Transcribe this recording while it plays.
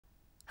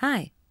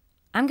Hi,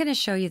 I'm going to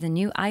show you the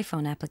new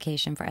iPhone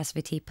application for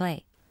SVT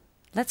Play.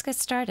 Let's get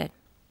started.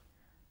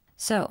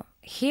 So,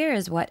 here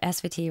is what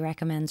SVT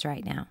recommends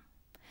right now.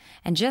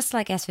 And just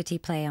like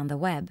SVT Play on the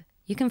web,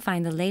 you can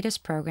find the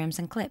latest programs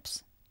and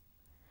clips.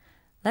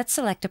 Let's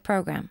select a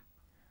program,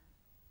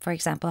 for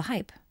example,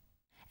 Hype.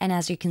 And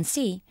as you can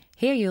see,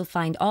 here you'll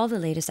find all the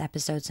latest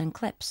episodes and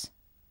clips.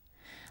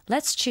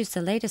 Let's choose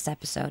the latest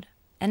episode,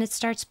 and it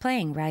starts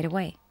playing right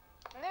away.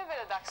 Nu är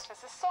det dags för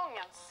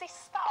säsongens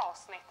sista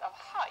avsnitt av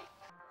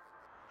Hype.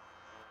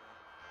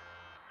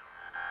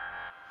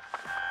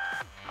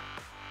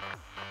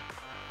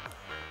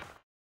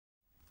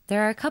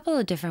 There are a couple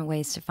of different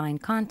ways to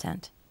find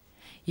content.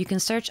 You can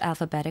search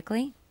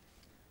alphabetically,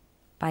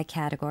 by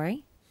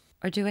category,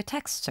 or do a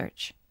text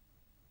search.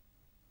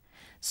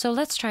 So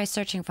let's try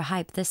searching for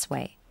Hype this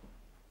way.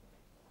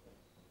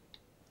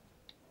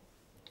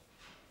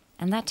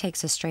 And that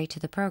takes us straight to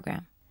the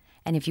program.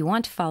 And if you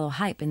want to follow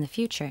Hype in the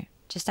future,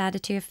 just add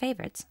it to your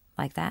favorites,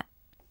 like that.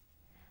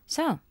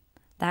 So,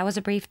 that was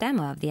a brief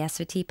demo of the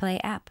SVT Play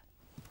app.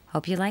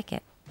 Hope you like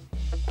it.